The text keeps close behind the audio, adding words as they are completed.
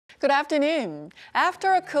Good afternoon.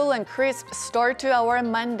 After a cool and crisp start to our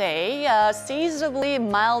Monday, a seasonably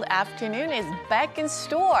mild afternoon is back in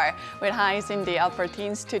store, with highs in the upper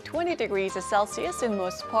teens to 20 degrees Celsius in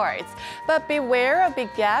most parts. But beware of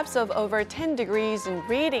big gaps of over 10 degrees in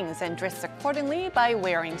readings and dress accordingly by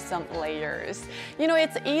wearing some layers.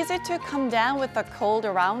 It's easy to come down with a cold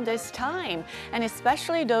around this time, and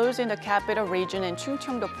especially those in the capital region and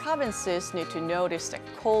Chungcheong-do provinces need to notice the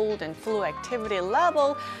cold and flu activity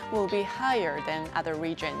level will be higher than other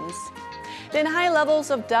regions. Then high levels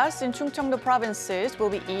of dust in Chungcheong-do provinces will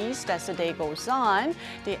be eased as the day goes on.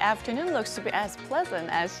 The afternoon looks to be as pleasant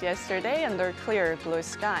as yesterday under clear blue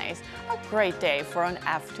skies. A great day for an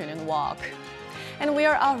afternoon walk. And we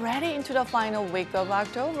are already into the final week of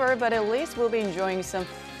October, but at least we'll be enjoying some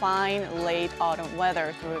fine late autumn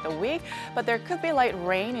weather through the week. But there could be light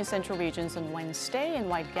rain in central regions on Wednesday and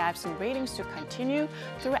wide gaps in readings to continue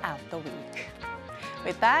throughout the week.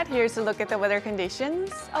 With that, here's a look at the weather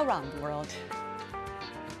conditions around the world.